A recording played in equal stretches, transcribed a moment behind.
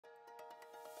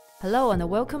Hello and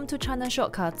welcome to China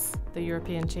Shortcuts, the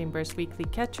European Chamber's weekly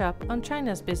catch-up on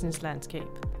China's business landscape.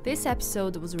 This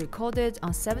episode was recorded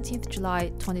on 17th July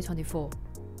 2024.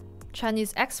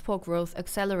 Chinese export growth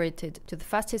accelerated to the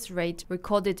fastest rate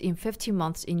recorded in 15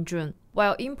 months in June,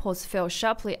 while imports fell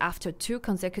sharply after 2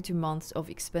 consecutive months of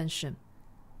expansion.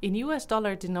 In US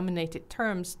dollar-denominated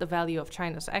terms, the value of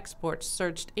China's exports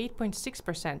surged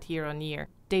 8.6% year-on-year.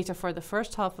 Data for the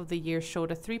first half of the year showed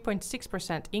a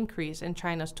 3.6% increase in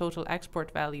China's total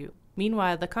export value.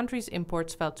 Meanwhile, the country's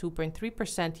imports fell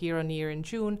 2.3% year-on-year in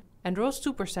June and rose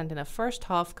 2% in the first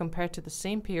half compared to the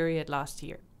same period last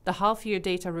year. The half-year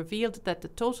data revealed that the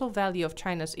total value of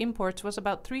China's imports was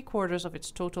about 3/4 of its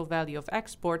total value of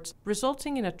exports,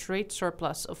 resulting in a trade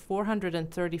surplus of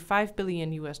 $435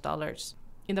 billion.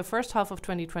 In the first half of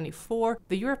 2024,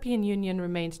 the European Union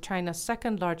remained China's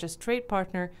second-largest trade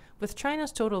partner, with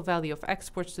China's total value of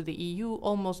exports to the EU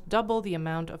almost double the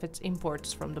amount of its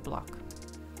imports from the bloc.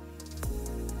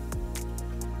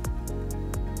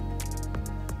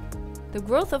 The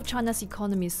growth of China's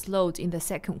economy slowed in the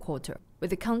second quarter, with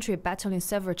the country battling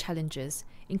several challenges,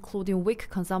 including weak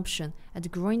consumption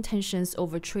and growing tensions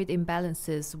over trade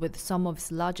imbalances with some of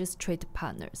its largest trade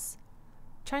partners.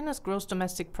 China's gross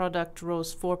domestic product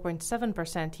rose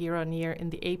 4.7% year-on-year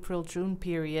in the April-June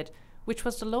period, which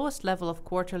was the lowest level of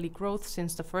quarterly growth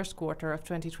since the first quarter of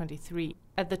 2023.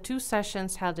 At the 2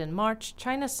 sessions held in March,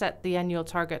 China set the annual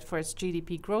target for its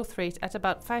GDP growth rate at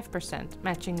about 5%,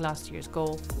 matching last year's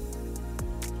goal.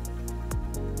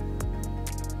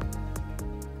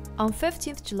 On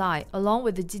 15th July, along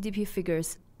with the GDP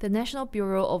figures, the National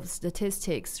Bureau of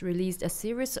Statistics released a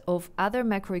series of other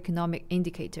macroeconomic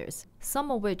indicators, some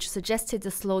of which suggested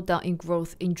a slowdown in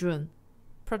growth in June.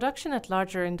 Production at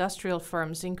larger industrial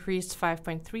firms increased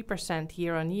 5.3%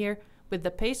 year-on-year, with the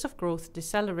pace of growth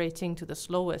decelerating to the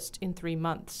slowest in 3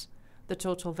 months. The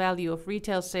total value of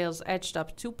retail sales edged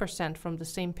up 2% from the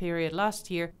same period last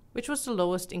year, which was the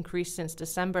lowest increase since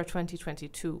December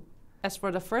 2022. As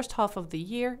for the first half of the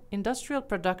year, industrial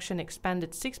production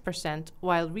expanded 6%,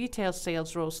 while retail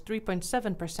sales rose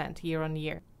 3.7%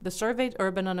 year-on-year. The surveyed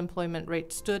urban unemployment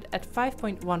rate stood at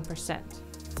 5.1%.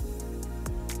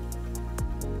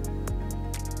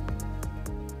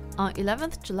 On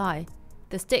 11th July,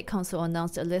 the State Council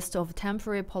announced a list of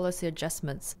temporary policy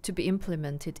adjustments to be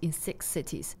implemented in 6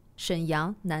 cities: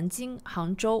 Shenyang, Nanjing,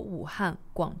 Hangzhou, Wuhan,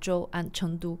 Guangzhou, and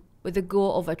Chengdu, with the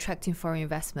goal of attracting foreign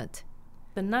investment.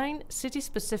 The 9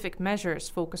 city-specific measures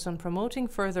focus on promoting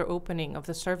further opening of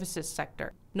the services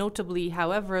sector. Notably,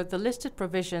 however, the listed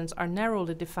provisions are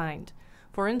narrowly defined.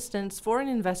 For instance, foreign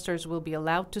investors will be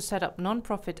allowed to set up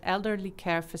non-profit elderly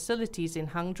care facilities in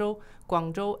Hangzhou,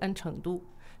 Guangzhou, and Chengdu.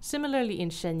 Similarly, in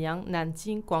Shenyang,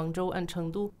 Nanjing, Guangzhou, and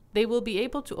Chengdu, they will be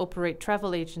able to operate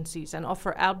travel agencies and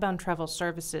offer outbound travel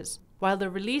services. While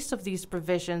the release of these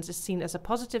provisions is seen as a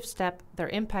positive step, their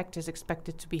impact is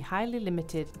expected to be highly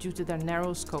limited due to their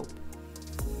narrow scope.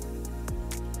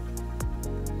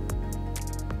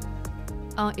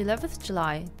 On 11th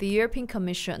July, the European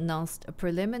Commission announced a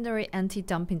preliminary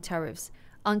anti-dumping tariffs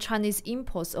on Chinese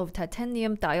imports of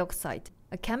titanium dioxide,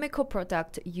 a chemical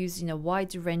product used in a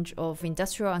wide range of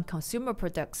industrial and consumer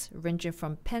products ranging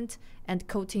from paint and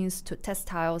coatings to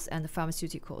textiles and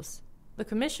pharmaceuticals. The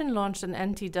Commission launched an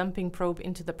anti-dumping probe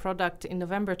into the product in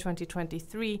November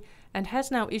 2023 and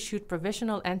has now issued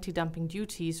provisional anti-dumping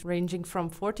duties ranging from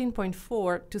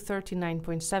 14.4% to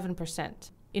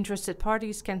 39.7%. Interested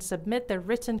parties can submit their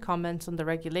written comments on the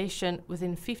regulation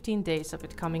within 15 days of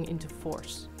it coming into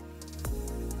force.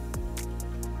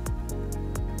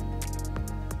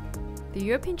 The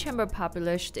European Chamber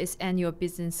published its annual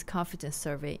Business Confidence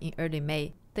Survey in early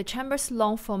May. The Chamber's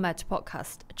long-format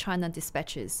podcast, China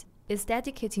Dispatches, is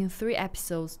dedicating 3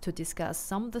 episodes to discuss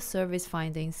some of the survey's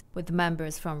findings with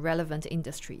members from relevant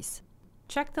industries.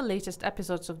 Check the latest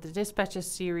episodes of the Dispatches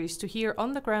series to hear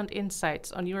on-the-ground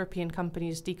insights on European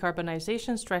companies'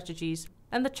 decarbonization strategies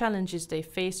and the challenges they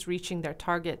face reaching their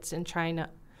targets in China.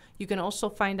 You can also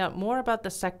find out more about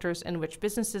the sectors in which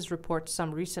businesses report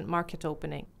some recent market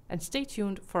opening. And stay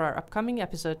tuned for our upcoming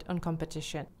episode on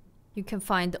competition. You can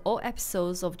find all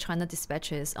episodes of China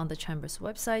Dispatches on the Chamber's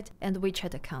website and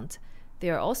WeChat account. They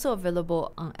are also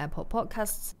available on Apple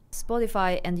Podcasts,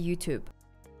 Spotify, and YouTube.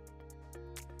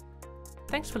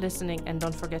 Thanks for listening, and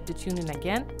don't forget to tune in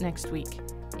again next week.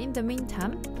 In the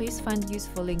meantime, please find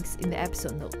useful links in the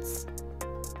episode notes.